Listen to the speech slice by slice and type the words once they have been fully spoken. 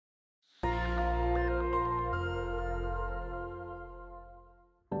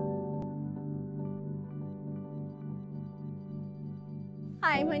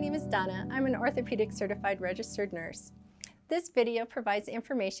Hi, my name is Donna. I'm an orthopedic certified registered nurse. This video provides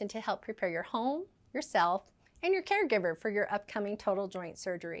information to help prepare your home, yourself, and your caregiver for your upcoming total joint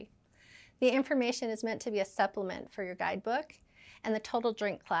surgery. The information is meant to be a supplement for your guidebook and the total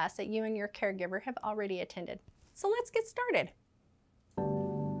joint class that you and your caregiver have already attended. So let's get started.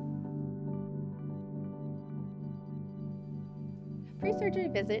 Pre-surgery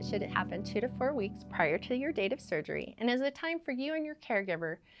visit should happen 2 to 4 weeks prior to your date of surgery and is a time for you and your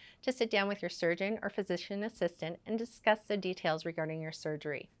caregiver to sit down with your surgeon or physician assistant and discuss the details regarding your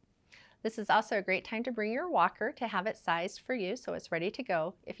surgery. This is also a great time to bring your walker to have it sized for you so it's ready to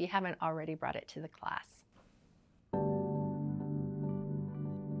go if you haven't already brought it to the class.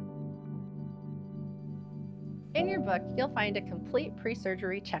 In your book, you'll find a complete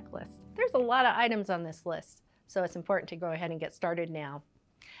pre-surgery checklist. There's a lot of items on this list, so it's important to go ahead and get started now.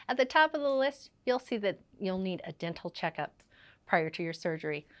 At the top of the list, you'll see that you'll need a dental checkup prior to your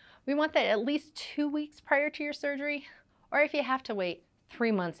surgery. We want that at least 2 weeks prior to your surgery, or if you have to wait, 3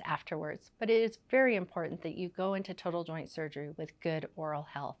 months afterwards. But it is very important that you go into total joint surgery with good oral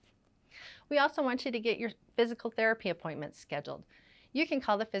health. We also want you to get your physical therapy appointments scheduled. You can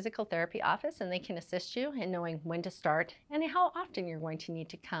call the physical therapy office and they can assist you in knowing when to start and how often you're going to need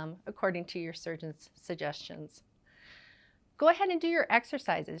to come according to your surgeon's suggestions. Go ahead and do your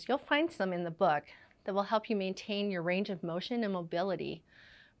exercises. You'll find some in the book that will help you maintain your range of motion and mobility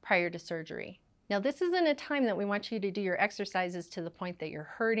prior to surgery. Now, this isn't a time that we want you to do your exercises to the point that you're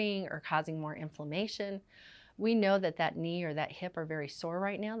hurting or causing more inflammation. We know that that knee or that hip are very sore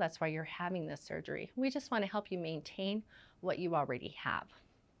right now. That's why you're having this surgery. We just want to help you maintain what you already have.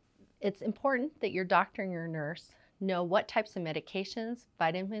 It's important that your doctor and your nurse know what types of medications,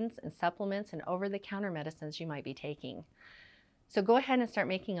 vitamins and supplements and over-the-counter medicines you might be taking. So go ahead and start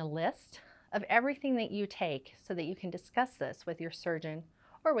making a list of everything that you take so that you can discuss this with your surgeon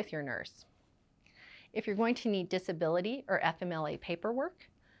or with your nurse. If you're going to need disability or FMLA paperwork,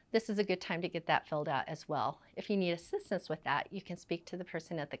 this is a good time to get that filled out as well. If you need assistance with that, you can speak to the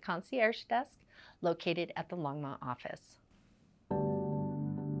person at the concierge desk located at the Longmont office.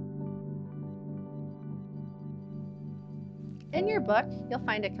 In your book, you'll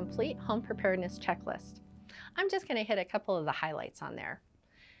find a complete home preparedness checklist. I'm just going to hit a couple of the highlights on there.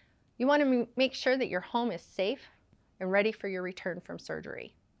 You want to make sure that your home is safe and ready for your return from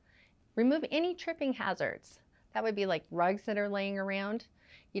surgery. Remove any tripping hazards. That would be like rugs that are laying around.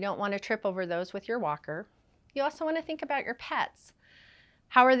 You don't want to trip over those with your walker. You also want to think about your pets.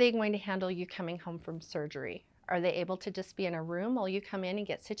 How are they going to handle you coming home from surgery? Are they able to just be in a room while you come in and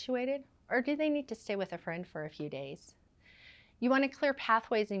get situated? Or do they need to stay with a friend for a few days? You want to clear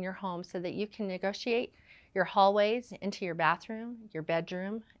pathways in your home so that you can negotiate your hallways into your bathroom, your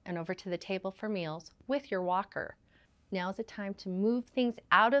bedroom, and over to the table for meals with your walker. Now is the time to move things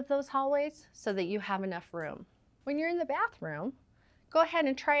out of those hallways so that you have enough room. When you're in the bathroom, go ahead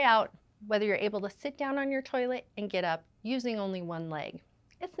and try out whether you're able to sit down on your toilet and get up using only one leg.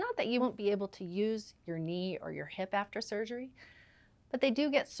 It's not that you won't be able to use your knee or your hip after surgery, but they do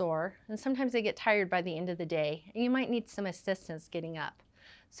get sore and sometimes they get tired by the end of the day and you might need some assistance getting up.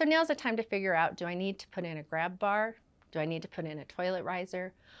 So now's the time to figure out, do I need to put in a grab bar? Do I need to put in a toilet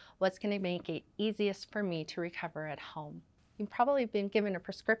riser? What's going to make it easiest for me to recover at home? You've probably been given a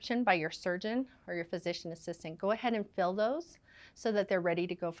prescription by your surgeon or your physician assistant. Go ahead and fill those so that they're ready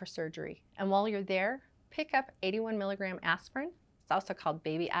to go for surgery. And while you're there, pick up 81 milligram aspirin. It's also called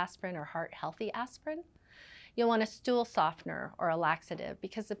baby aspirin or heart healthy aspirin. You'll want a stool softener or a laxative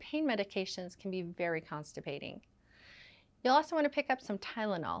because the pain medications can be very constipating. You'll also want to pick up some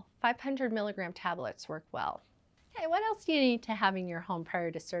Tylenol. 500 milligram tablets work well. Okay, what else do you need to have in your home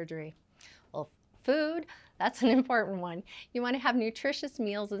prior to surgery? Well, food, that's an important one. You want to have nutritious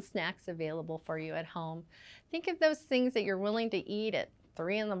meals and snacks available for you at home. Think of those things that you're willing to eat at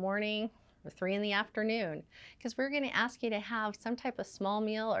 3 in the morning or 3 in the afternoon, because we're going to ask you to have some type of small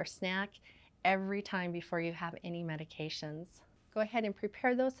meal or snack every time before you have any medications. Go ahead and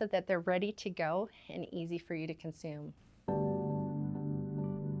prepare those so that they're ready to go and easy for you to consume.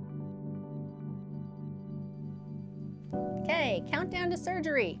 Okay, countdown to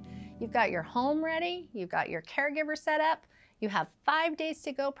surgery. You've got your home ready, you've got your caregiver set up, you have 5 days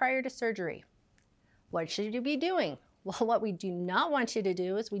to go prior to surgery. What should you be doing? Well, what we do not want you to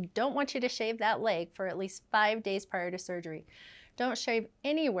do is we don't want you to shave that leg for at least 5 days prior to surgery. Don't shave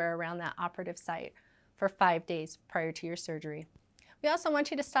anywhere around that operative site for 5 days prior to your surgery. We also want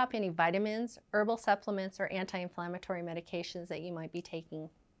you to stop any vitamins, herbal supplements, or anti-inflammatory medications that you might be taking.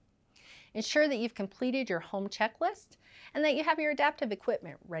 Ensure that you've completed your home checklist and that you have your adaptive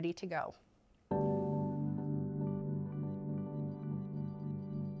equipment ready to go.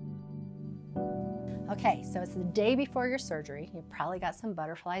 Okay, so it's the day before your surgery. You've probably got some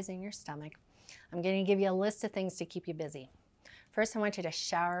butterflies in your stomach. I'm going to give you a list of things to keep you busy. First, I want you to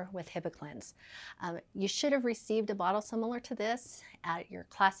shower with Hibiclens. You should have received a bottle similar to this at your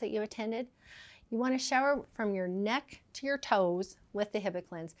class that you attended. You want to shower from your neck to your toes with the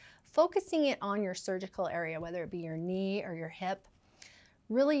Hibiclens, focusing it on your surgical area, whether it be your knee or your hip.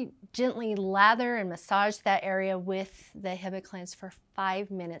 Really gently lather and massage that area with the Hibiclens for 5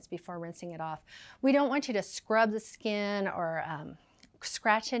 minutes before rinsing it off. We don't want you to scrub the skin or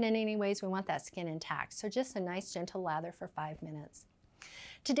scratch it in any ways. We want that skin intact. So just a nice gentle lather for 5 minutes.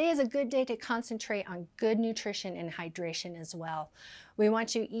 Today is a good day to concentrate on good nutrition and hydration as well. We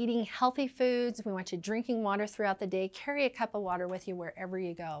want you eating healthy foods. We want you drinking water throughout the day. Carry a cup of water with you wherever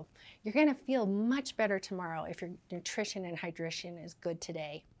you go. You're going to feel much better tomorrow if your nutrition and hydration is good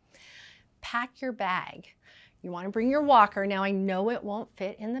today. Pack your bag. You want to bring your walker. Now I know it won't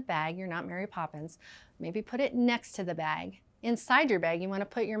fit in the bag. You're not Mary Poppins. Maybe put it next to the bag. Inside your bag, you want to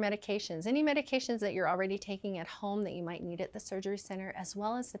put your medications, any medications that you're already taking at home that you might need at the surgery center, as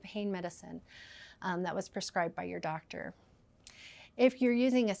well as the pain medicine that was prescribed by your doctor. If you're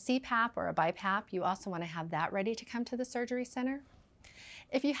using a CPAP or a BiPAP, you also want to have that ready to come to the surgery center.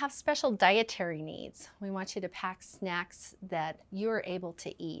 If you have special dietary needs, we want you to pack snacks that you're able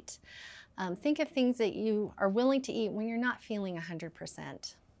to eat. Think of things that you are willing to eat when you're not feeling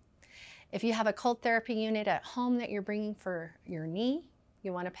 100%. If you have a cold therapy unit at home that you're bringing for your knee,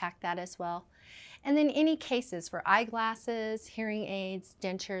 you want to pack that as well. And then any cases for eyeglasses, hearing aids,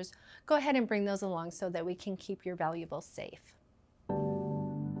 dentures, go ahead and bring those along so that we can keep your valuables safe.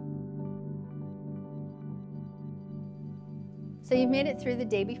 So you've made it through the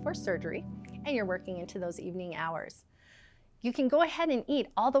day before surgery and you're working into those evening hours. You can go ahead and eat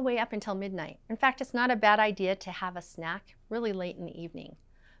all the way up until midnight. In fact, it's not a bad idea to have a snack really late in the evening.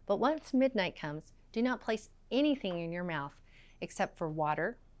 But once midnight comes, do not place anything in your mouth except for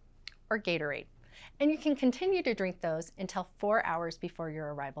water or Gatorade. And you can continue to drink those until 4 hours before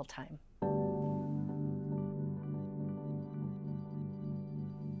your arrival time.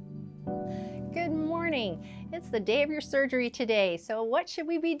 Good morning. It's the day of your surgery today. So what should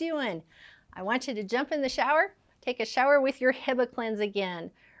we be doing? I want you to jump in the shower, take a shower with your Hibiclens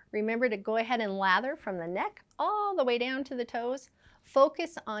again. Remember to go ahead and lather from the neck all the way down to the toes.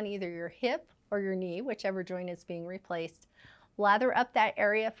 Focus on either your hip or your knee, whichever joint is being replaced. Lather up that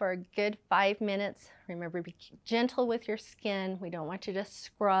area for a good 5 minutes. Remember, be gentle with your skin. We don't want you to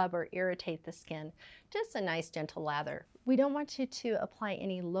scrub or irritate the skin. Just a nice gentle lather. We don't want you to apply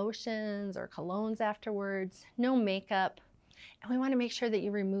any lotions or colognes afterwards, no makeup. And we want to make sure that you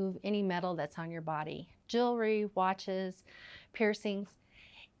remove any metal that's on your body. Jewelry, watches, piercings.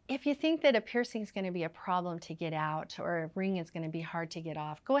 If you think that a piercing is going to be a problem to get out or a ring is going to be hard to get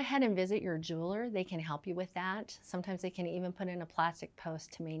off, go ahead and visit your jeweler. They can help you with that. Sometimes they can even put in a plastic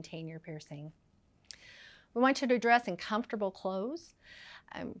post to maintain your piercing. We want you to dress in comfortable clothes.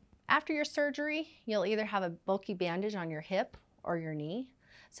 After your surgery, you'll either have a bulky bandage on your hip or your knee.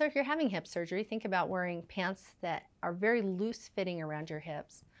 So if you're having hip surgery, think about wearing pants that are very loose fitting around your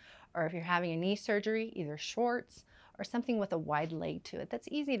hips. Or if you're having a knee surgery, either shorts or something with a wide leg to it that's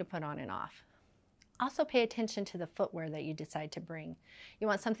easy to put on and off. Also pay attention to the footwear that you decide to bring. You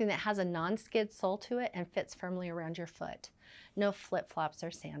want something that has a non-skid sole to it and fits firmly around your foot. No flip-flops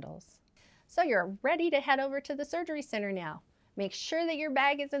or sandals. So you're ready to head over to the surgery center now. Make sure that your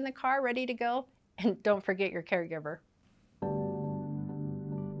bag is in the car ready to go, and don't forget your caregiver.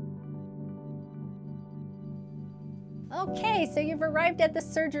 Okay, so you've arrived at the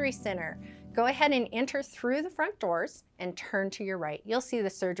surgery center. Go ahead and enter through the front doors and turn to your right. You'll see the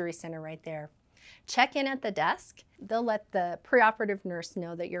surgery center right there. Check in at the desk. They'll let the preoperative nurse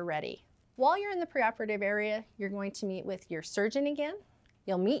know that you're ready. While you're in the preoperative area, you're going to meet with your surgeon again.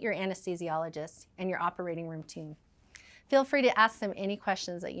 You'll meet your anesthesiologist and your operating room team. Feel free to ask them any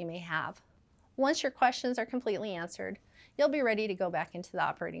questions that you may have. Once your questions are completely answered, you'll be ready to go back into the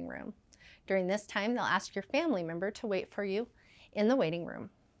operating room. During this time, they'll ask your family member to wait for you in the waiting room.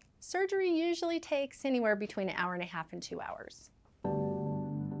 Surgery usually takes anywhere between 1.5 hours and 2 hours.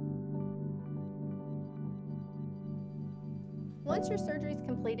 Once your surgery is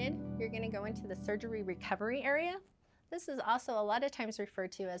completed, you're going to go into the surgery recovery area. This is also a lot of times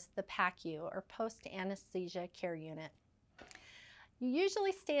referred to as the PACU, or post-anesthesia care unit. You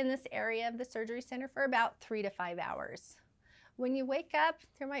usually stay in this area of the surgery center for about 3 to 5 hours. When you wake up,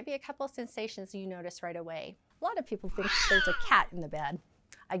 there might be a couple of sensations you notice right away. A lot of people think there's a cat in the bed.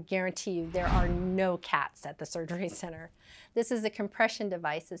 I guarantee you there are no cats at the surgery center. This is a compression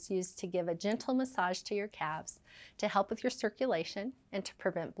device that's used to give a gentle massage to your calves to help with your circulation and to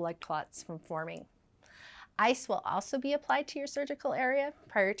prevent blood clots from forming. Ice will also be applied to your surgical area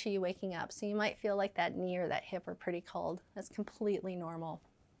prior to you waking up, so you might feel like that knee or that hip are pretty cold. That's completely normal.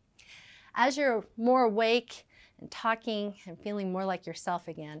 As you're more awake and talking and feeling more like yourself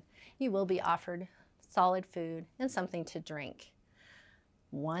again, you will be offered solid food and something to drink.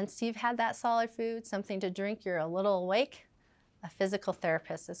 Once you've had that solid food, something to drink, you're a little awake, a physical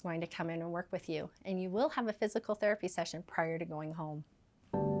therapist is going to come in and work with you, and you will have a physical therapy session prior to going home.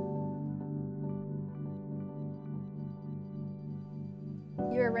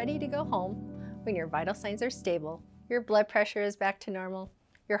 You are ready to go home when your vital signs are stable, your blood pressure is back to normal,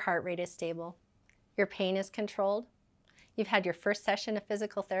 your heart rate is stable, your pain is controlled, you've had your first session of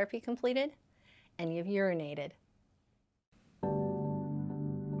physical therapy completed, and you've urinated.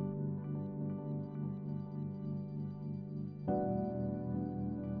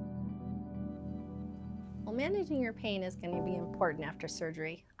 Well, managing your pain is going to be important after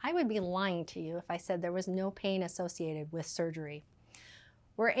surgery. I would be lying to you if I said there was no pain associated with surgery.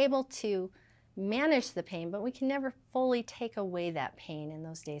 We're able to manage the pain, but we can never fully take away that pain in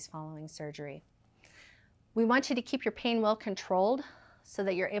those days following surgery. We want you to keep your pain well controlled so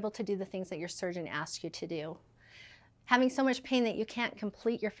that you're able to do the things that your surgeon asks you to do. Having so much pain that you can't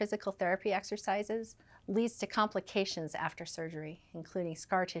complete your physical therapy exercises leads to complications after surgery, including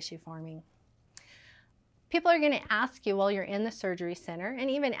scar tissue forming. People are going to ask you while you're in the surgery center and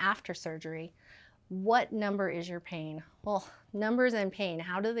even after surgery, what number is your pain? Well, numbers and pain,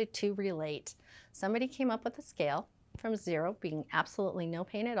 how do the two relate? Somebody came up with a scale from 0 being absolutely no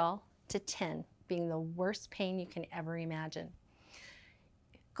pain at all to 10 being the worst pain you can ever imagine.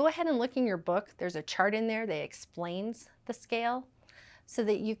 Go ahead and look in your book. There's a chart in there that explains the scale so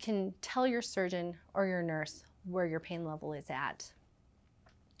that you can tell your surgeon or your nurse where your pain level is at.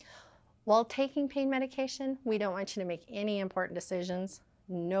 While taking pain medication, we don't want you to make any important decisions,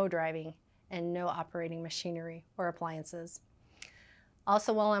 no driving, and no operating machinery or appliances.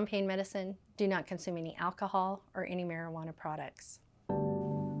 Also, while on pain medicine, do not consume any alcohol or any marijuana products.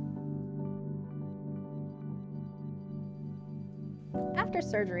 After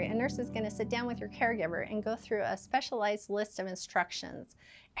surgery, a nurse is going to sit down with your caregiver and go through a specialized list of instructions.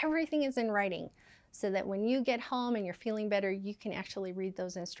 Everything is in writing so that when you get home and you're feeling better, you can actually read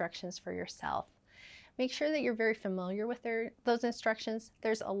those instructions for yourself. Make sure that you're very familiar with those instructions.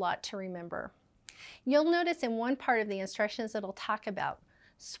 There's a lot to remember. You'll notice in one part of the instructions it'll talk about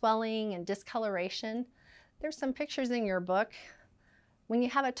swelling and discoloration. There's some pictures in your book. When you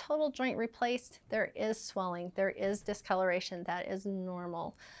have a total joint replaced, there is swelling, there is discoloration. That is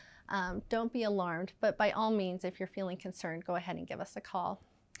normal. Don't be alarmed, but by all means, if you're feeling concerned, go ahead and give us a call.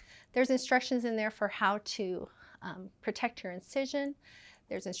 There's instructions in there for how to protect your incision.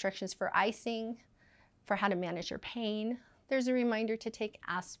 There's instructions for icing, for how to manage your pain. There's a reminder to take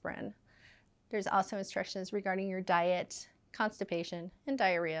aspirin. There's also instructions regarding your diet, constipation, and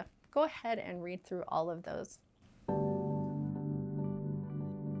diarrhea. Go ahead and read through all of those.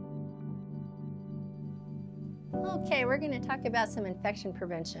 Okay, we're going to talk about some infection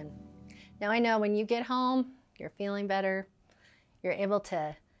prevention. Now I know when you get home, you're feeling better, you're able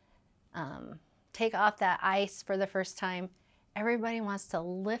to take off that ice for the first time. Everybody wants to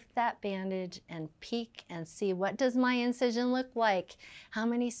lift that bandage and peek and see, what does my incision look like? How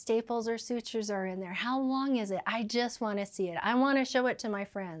many staples or sutures are in there? How long is it? I just want to see it. I want to show it to my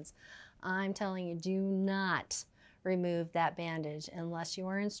friends. I'm telling you, do not remove that bandage unless you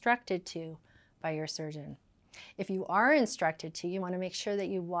are instructed to by your surgeon. If you are instructed to, you want to make sure that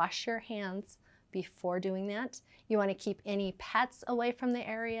you wash your hands before doing that. You want to keep any pets away from the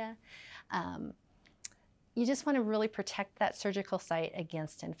area. You just want to really protect that surgical site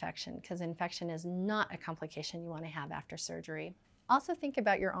against infection, because infection is not a complication you want to have after surgery. Also think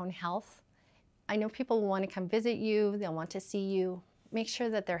about your own health. I know people will want to come visit you, they'll want to see you. Make sure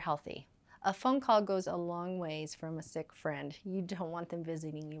that they're healthy. A phone call goes a long ways from a sick friend. You don't want them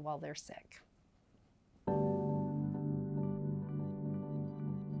visiting you while they're sick.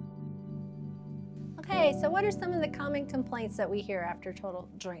 Okay, so what are some of the common complaints that we hear after total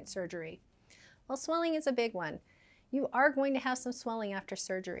joint surgery? Well, swelling is a big one. You are going to have some swelling after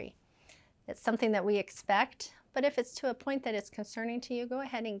surgery. It's something that we expect, but if it's to a point that it's concerning to you, go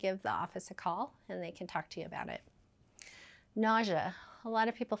ahead and give the office a call and they can talk to you about it. Nausea. A lot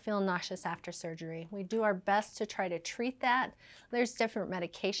of people feel nauseous after surgery. We do our best to try to treat that. There's different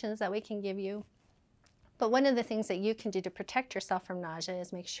medications that we can give you. But one of the things that you can do to protect yourself from nausea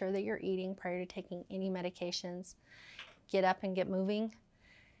is make sure that you're eating prior to taking any medications. Get up and get moving,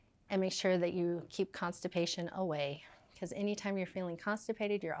 and make sure that you keep constipation away, because anytime you're feeling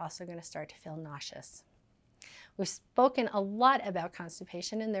constipated, you're also going to start to feel nauseous. We've spoken a lot about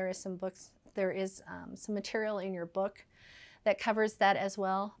constipation, and there is some books There is some material in your book that covers that as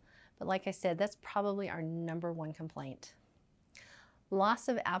well. But like I said, that's probably our #1 complaint. Loss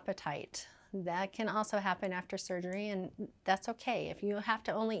of appetite. That can also happen after surgery, and that's okay. If you have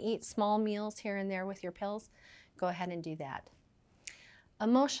to only eat small meals here and there with your pills, go ahead and do that.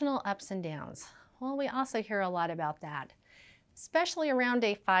 Emotional ups and downs. Well, we also hear a lot about that, especially around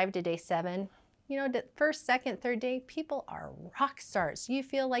day 5 to day 7. You know, the first, second, third day, people are rock stars. You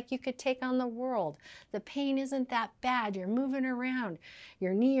feel like you could take on the world. The pain isn't that bad. You're moving around.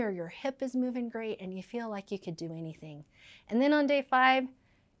 Your knee or your hip is moving great, and you feel like you could do anything. And then on day 5,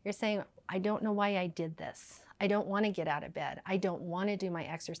 you're saying, I don't know why I did this. I don't want to get out of bed. I don't want to do my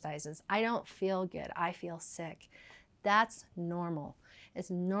exercises. I don't feel good. I feel sick. That's normal. It's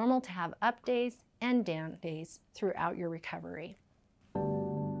normal to have up days and down days throughout your recovery.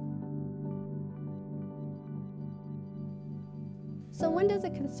 So when does a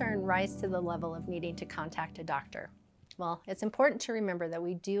concern rise to the level of needing to contact a doctor? Well, it's important to remember that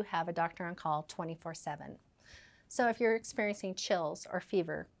we do have a doctor on call 24/7. So if you're experiencing chills or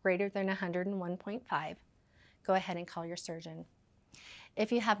fever greater than 101.5, go ahead and call your surgeon.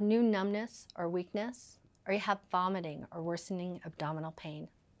 If you have new numbness or weakness, or you have vomiting or worsening abdominal pain,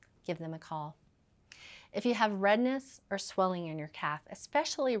 give them a call. If you have redness or swelling in your calf,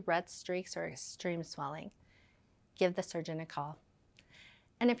 especially red streaks or extreme swelling, give the surgeon a call.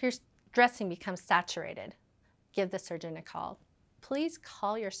 And if your dressing becomes saturated, give the surgeon a call. Please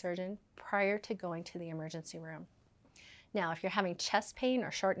call your surgeon prior to going to the emergency room. Now, if you're having chest pain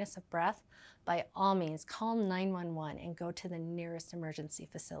or shortness of breath, by all means, call 911 and go to the nearest emergency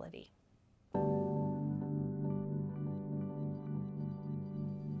facility.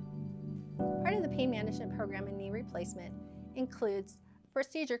 Part of the pain management program in knee replacement includes a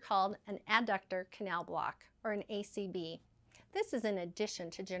procedure called an adductor canal block, or an ACB. This is in addition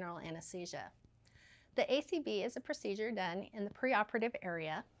to general anesthesia. The ACB is a procedure done in the preoperative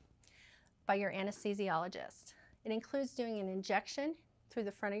area by your anesthesiologist. It includes doing an injection through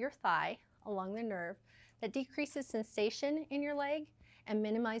the front of your thigh along the nerve that decreases sensation in your leg and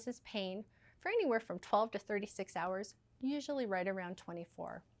minimizes pain for anywhere from 12 to 36 hours, usually right around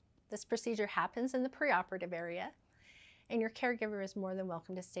 24. This procedure happens in the preoperative area, and your caregiver is more than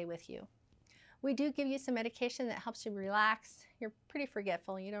welcome to stay with you. We do give you some medication that helps you relax. You're pretty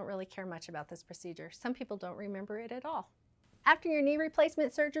forgetful. You don't really care much about this procedure. Some people don't remember it at all. After your knee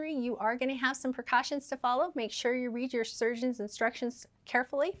replacement surgery, you are going to have some precautions to follow. Make sure you read your surgeon's instructions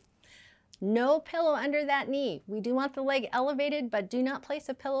carefully. No pillow under that knee. We do want the leg elevated, but do not place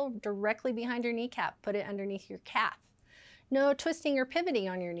a pillow directly behind your kneecap. Put it underneath your calf. No twisting or pivoting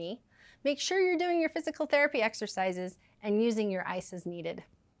on your knee. Make sure you're doing your physical therapy exercises and using your ice as needed.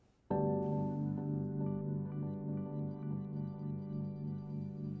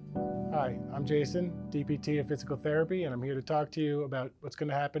 Hi, I'm Jason, DPT of Physical Therapy, and I'm here to talk to you about what's going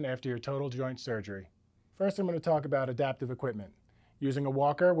to happen after your total joint surgery. First, I'm going to talk about adaptive equipment, using a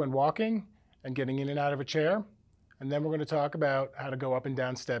walker when walking and getting in and out of a chair, and then we're going to talk about how to go up and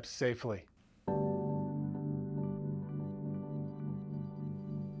down steps safely.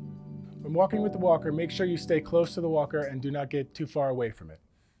 When walking with the walker, make sure you stay close to the walker and do not get too far away from it.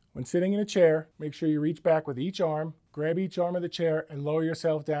 When sitting in a chair, make sure you reach back with each arm, grab each arm of the chair, and lower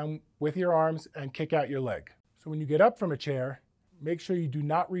yourself down with your arms and kick out your leg. So when you get up from a chair, make sure you do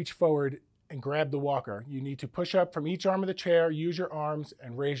not reach forward and grab the walker. You need to push up from each arm of the chair, use your arms,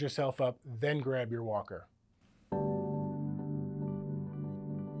 and raise yourself up, then grab your walker.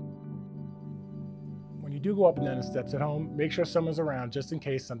 When you do go up and down the steps at home, make sure someone's around just in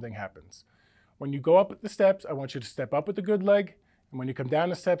case something happens. When you go up the steps, I want you to step up with the good leg, and when you come down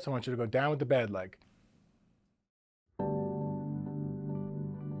the steps, I want you to go down with the bad leg.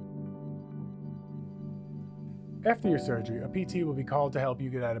 After your surgery, a PT will be called to help you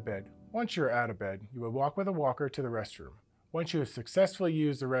get out of bed. Once you're out of bed, you will walk with a walker to the restroom. Once you have successfully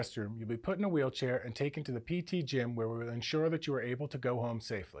used the restroom, you'll be put in a wheelchair and taken to the PT gym where we will ensure that you are able to go home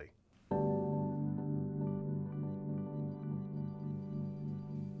safely.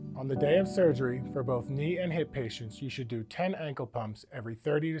 On the day of surgery, for both knee and hip patients, you should do 10 ankle pumps every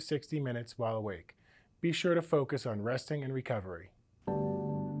 30 to 60 minutes while awake. Be sure to focus on resting and recovery.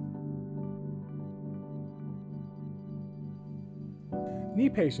 Knee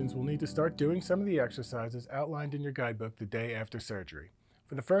patients will need to start doing some of the exercises outlined in your guidebook the day after surgery.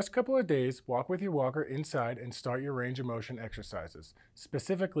 For the first couple of days, walk with your walker inside and start your range of motion exercises,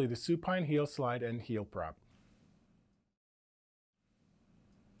 specifically the supine heel slide and heel prop.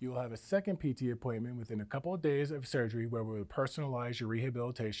 You will have a second PT appointment within a couple of days of surgery where we will personalize your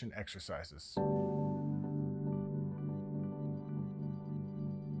rehabilitation exercises.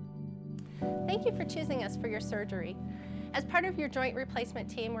 Thank you for choosing us for your surgery. As part of your joint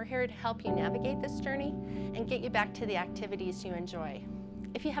replacement team, we're here to help you navigate this journey and get you back to the activities you enjoy.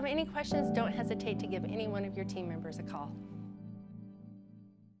 If you have any questions, don't hesitate to give any one of your team members a call.